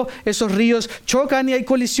tiempo esos ríos chocan y hay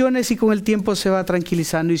colisiones y con el tiempo se va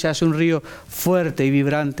tranquilizando y se hace un río fuerte y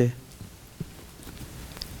vibrante.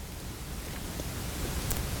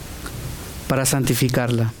 Para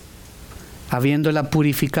santificarla, habiéndola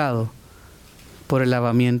purificado por el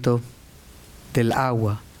lavamiento del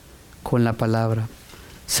agua con la palabra.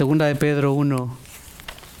 Segunda de Pedro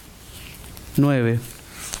 1:9.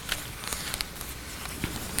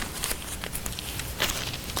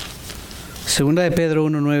 Segunda de Pedro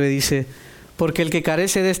 1:9 dice, porque el que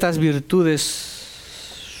carece de estas virtudes,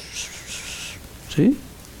 ¿sí?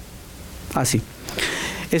 Así.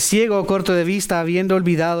 Es ciego o corto de vista, habiendo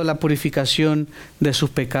olvidado la purificación de sus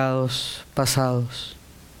pecados pasados.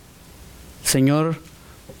 El Señor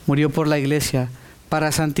murió por la iglesia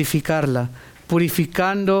para santificarla,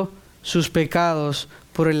 purificando sus pecados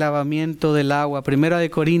por el lavamiento del agua. Primera de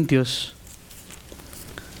Corintios,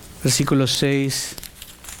 capítulo 6,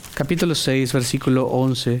 versículo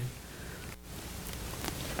 11.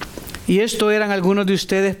 Y esto eran algunos de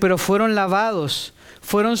ustedes, pero fueron lavados,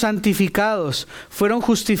 fueron santificados, fueron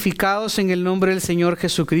justificados en el nombre del Señor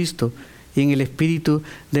Jesucristo y en el Espíritu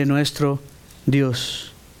de nuestro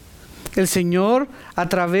Dios. El Señor, a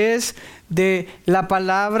través de la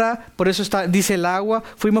palabra, por eso dice el agua,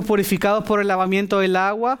 fuimos purificados por el lavamiento del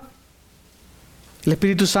agua. El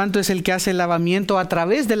Espíritu Santo es el que hace el lavamiento a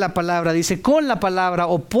través de la palabra, dice con la palabra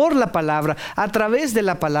o por la palabra, a través de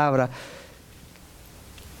la palabra.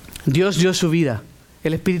 Dios dio su vida,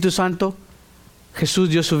 el Espíritu Santo, Jesús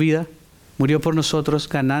dio su vida, murió por nosotros,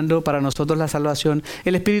 ganando para nosotros la salvación.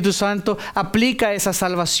 El Espíritu Santo aplica esa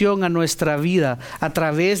salvación a nuestra vida a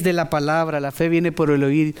través de la palabra. La fe viene por el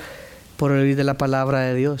oír de la palabra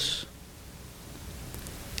de Dios.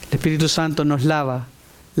 El Espíritu Santo nos lava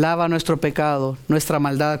nuestro pecado, nuestra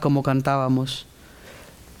maldad, como cantábamos,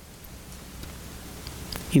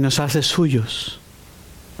 y nos hace suyos.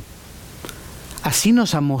 Así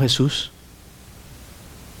nos amó Jesús.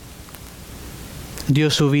 Dio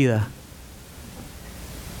su vida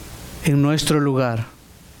en nuestro lugar,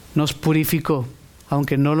 nos purificó,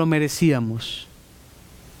 aunque no lo merecíamos,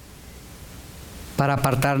 para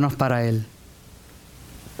apartarnos para Él.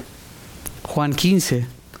 Juan 15,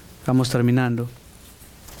 vamos terminando.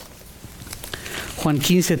 Juan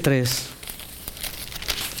 15:3.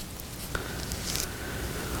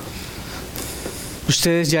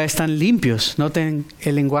 Ustedes ya están limpios. Noten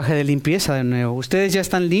el lenguaje de limpieza de nuevo. Ustedes ya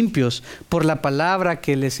están limpios por la palabra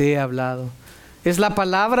que les he hablado. Es la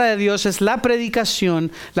palabra de Dios, es la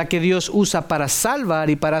predicación la que Dios usa para salvar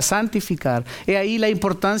y para santificar. He ahí la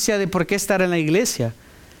importancia de por qué estar en la iglesia.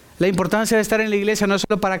 La importancia de estar en la iglesia no es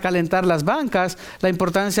solo para calentar las bancas, la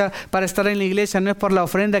importancia para estar en la iglesia no es por la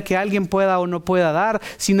ofrenda que alguien pueda o no pueda dar,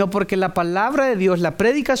 sino porque la palabra de Dios, la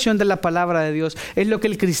predicación de la palabra de Dios es lo que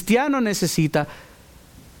el cristiano necesita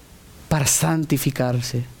para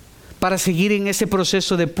santificarse, para seguir en ese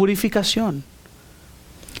proceso de purificación.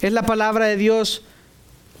 Es la palabra de Dios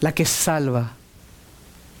la que salva.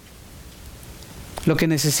 Lo que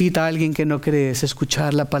necesita alguien que no cree es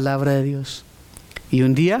escuchar la palabra de Dios. Y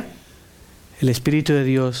un día el Espíritu de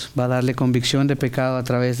Dios va a darle convicción de pecado a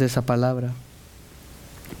través de esa palabra.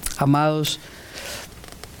 Amados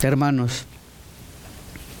hermanos,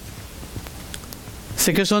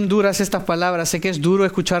 sé que son duras estas palabras, sé que es duro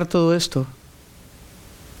escuchar todo esto.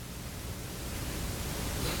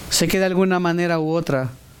 Sé que de alguna manera u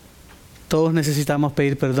otra todos necesitamos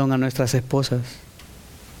pedir perdón a nuestras esposas.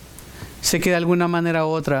 Sé que de alguna manera u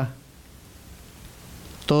otra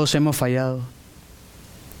todos hemos fallado.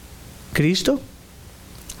 Cristo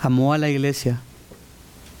amó a la iglesia.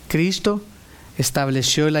 Cristo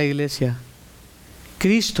estableció la iglesia.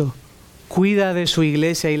 Cristo cuida de su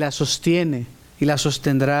iglesia y la sostiene y la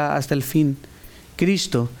sostendrá hasta el fin.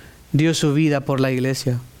 Cristo dio su vida por la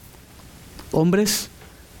iglesia. Hombres,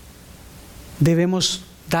 debemos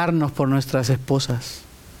darnos por nuestras esposas.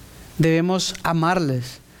 Debemos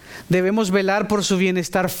amarles. Debemos velar por su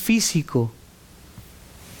bienestar físico,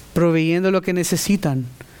 proveyendo lo que necesitan,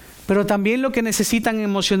 pero también lo que necesitan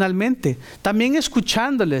emocionalmente, también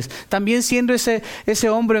escuchándoles, también siendo ese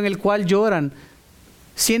hombro en el cual lloran,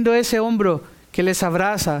 siendo ese hombro que les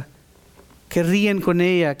abraza, que ríen con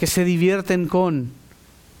ella, que se divierten con,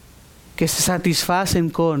 que se satisfacen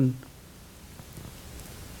con.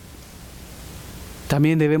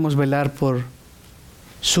 También debemos velar por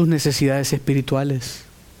sus necesidades espirituales.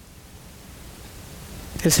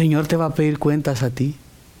 El Señor te va a pedir cuentas a ti.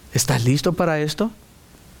 ¿Estás listo para esto?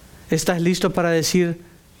 ¿Estás listo para decir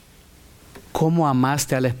cómo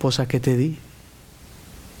amaste a la esposa que te di?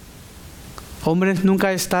 Hombres,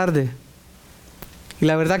 nunca es tarde. Y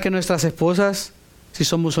la verdad que nuestras esposas, si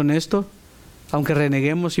somos honestos, aunque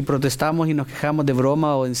reneguemos y protestamos y nos quejamos de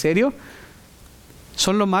broma o en serio,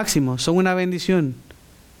 son lo máximo, son una bendición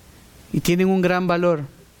y tienen un gran valor.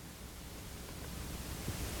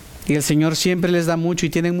 Y el Señor siempre les da mucho y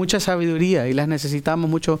tienen mucha sabiduría y las necesitamos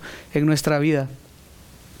mucho en nuestra vida.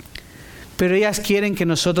 Pero ellas quieren que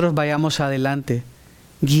nosotros vayamos adelante,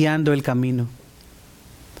 guiando el camino.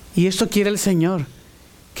 Y esto quiere el Señor,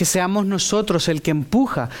 que seamos nosotros el que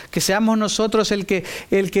empuja, que seamos nosotros el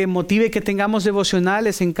que motive que tengamos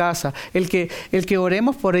devocionales en casa, el que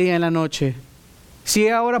oremos por ella en la noche. Si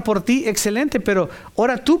ella ora por ti, excelente, pero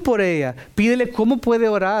ora tú por ella. Pídele cómo puede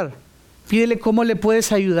orar. Pídele cómo le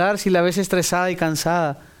puedes ayudar si la ves estresada y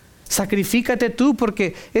cansada. Sacrifícate tú,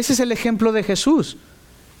 porque ese es el ejemplo de Jesús.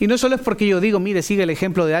 Y no solo es porque yo digo, mire, sigue el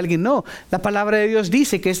ejemplo de alguien. No, la palabra de Dios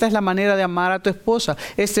dice que esta es la manera de amar a tu esposa.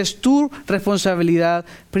 Esta es tu responsabilidad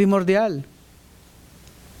primordial.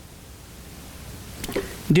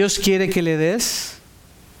 Dios quiere que le des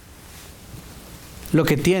lo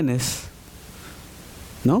que tienes,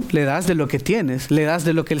 ¿no? Le das de lo que tienes, le das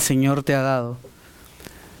de lo que el Señor te ha dado.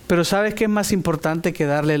 Pero ¿sabes qué es más importante que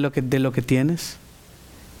darle de lo que tienes?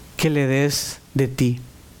 Que le des de ti,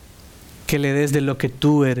 que le des de lo que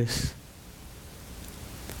tú eres.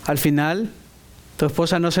 Al final, tu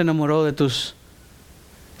esposa no se enamoró de tus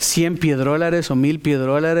 100 $100 o 1000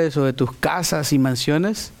 $1,000 o de tus casas y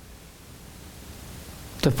mansiones.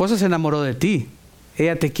 Tu esposa se enamoró de ti.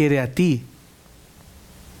 Ella te quiere a ti.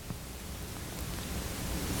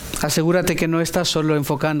 Asegúrate que no estás solo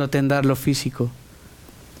enfocándote en dar lo físico,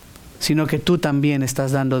 sino que tú también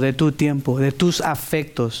estás dando de tu tiempo, de tus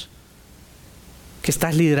afectos, que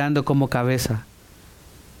estás liderando como cabeza,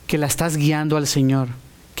 que la estás guiando al Señor,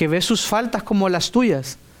 que ves sus faltas como las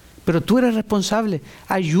tuyas, pero tú eres responsable.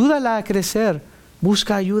 Ayúdala a crecer,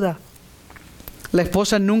 busca ayuda. La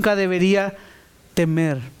esposa nunca debería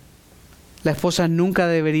temer, la esposa nunca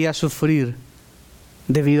debería sufrir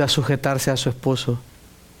debido a sujetarse a su esposo.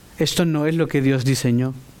 Esto no es lo que Dios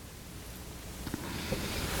diseñó.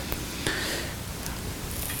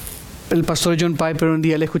 El pastor John Piper un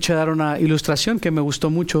día le escuché dar una ilustración que me gustó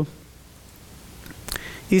mucho.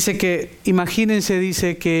 Dice que, imagínense,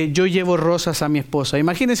 dice que yo llevo rosas a mi esposa.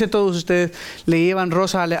 Imagínense todos ustedes le llevan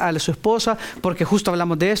rosas a su esposa porque justo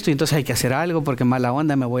hablamos de esto y entonces hay que hacer algo porque mala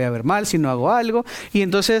onda me voy a ver mal si no hago algo. Y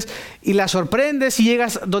entonces, y la sorprendes y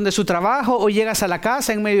llegas donde su trabajo o llegas a la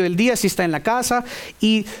casa en medio del día si está en la casa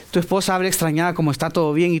y tu esposa abre extrañada como está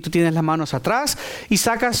todo bien y tú tienes las manos atrás y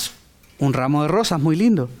sacas un ramo de rosas muy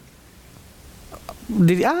lindo.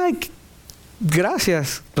 Diría, ay,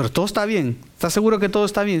 gracias, pero todo está bien. ¿Estás seguro que todo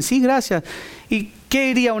está bien? Sí, gracias. ¿Y qué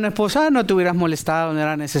diría una esposa? No te hubieras molestado, no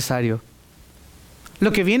era necesario.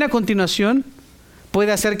 Lo que viene a continuación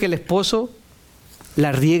puede hacer que el esposo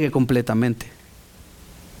la riegue completamente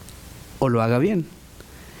o lo haga bien.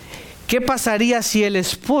 ¿Qué pasaría si el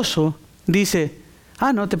esposo dice,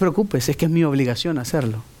 no te preocupes, es que es mi obligación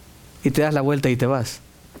hacerlo, y te das la vuelta y te vas?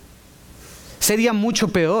 Sería mucho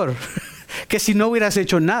peor que si no hubieras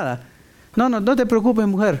hecho nada. No te preocupes,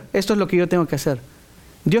 mujer, esto es lo que yo tengo que hacer.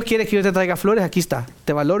 Dios quiere que yo te traiga flores, aquí está,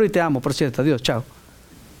 te valoro y te amo, por cierto, adiós, chao.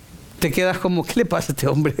 Te quedas como, ¿qué le pasa a este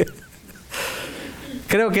hombre?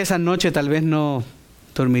 Creo que esa noche tal vez no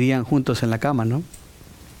dormirían juntos en la cama, ¿no?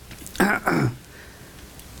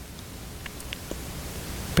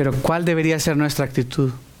 Pero ¿cuál debería ser nuestra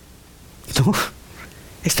actitud? No,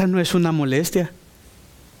 esta no es una molestia.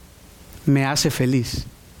 Me hace feliz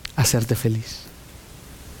hacerte feliz.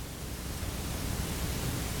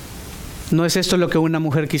 ¿No es esto lo que una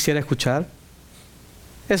mujer quisiera escuchar?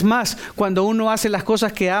 Es más, cuando uno hace las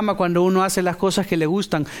cosas que ama, cuando uno hace las cosas que le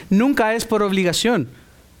gustan, nunca es por obligación.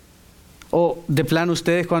 O de plano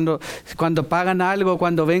ustedes cuando pagan algo,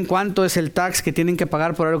 cuando ven cuánto es el tax que tienen que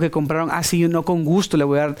pagar por algo que compraron, sí, yo no, con gusto le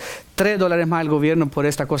voy a dar $3 más al gobierno por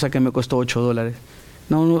esta cosa que me costó $8.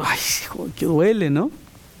 No, ay, que duele, ¿no?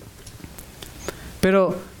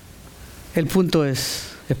 Pero el punto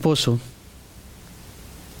es, esposo,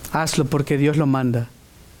 hazlo porque Dios lo manda,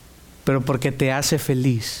 pero porque te hace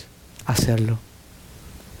feliz hacerlo.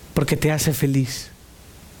 Porque te hace feliz.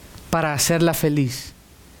 Para hacerla feliz.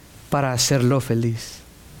 Para hacerlo feliz.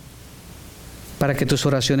 Para que tus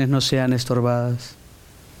oraciones no sean estorbadas.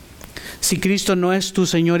 Si Cristo no es tu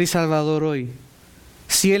Señor y Salvador hoy,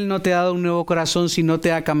 si Él no te ha dado un nuevo corazón, si no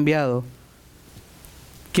te ha cambiado,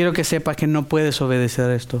 quiero que sepas que no puedes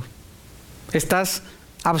obedecer esto. Estás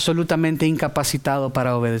absolutamente incapacitado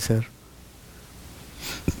para obedecer.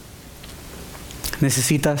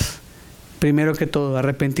 Necesitas, primero que todo,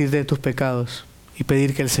 arrepentirte de tus pecados y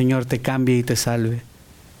pedir que el Señor te cambie y te salve,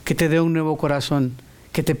 que te dé un nuevo corazón,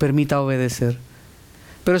 que te permita obedecer.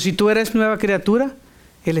 Pero si tú eres nueva criatura,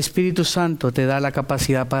 el Espíritu Santo te da la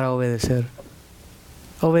capacidad para obedecer.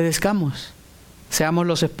 Obedezcamos. Seamos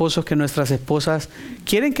los esposos que nuestras esposas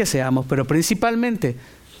quieren que seamos, pero principalmente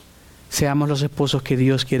seamos los esposos que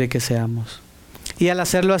Dios quiere que seamos. Y al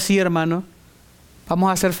hacerlo así, hermano,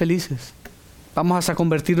 vamos a ser felices. Vamos a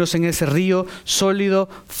convertirnos en ese río sólido,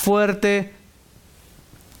 fuerte,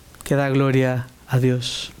 que da gloria a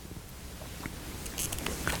Dios.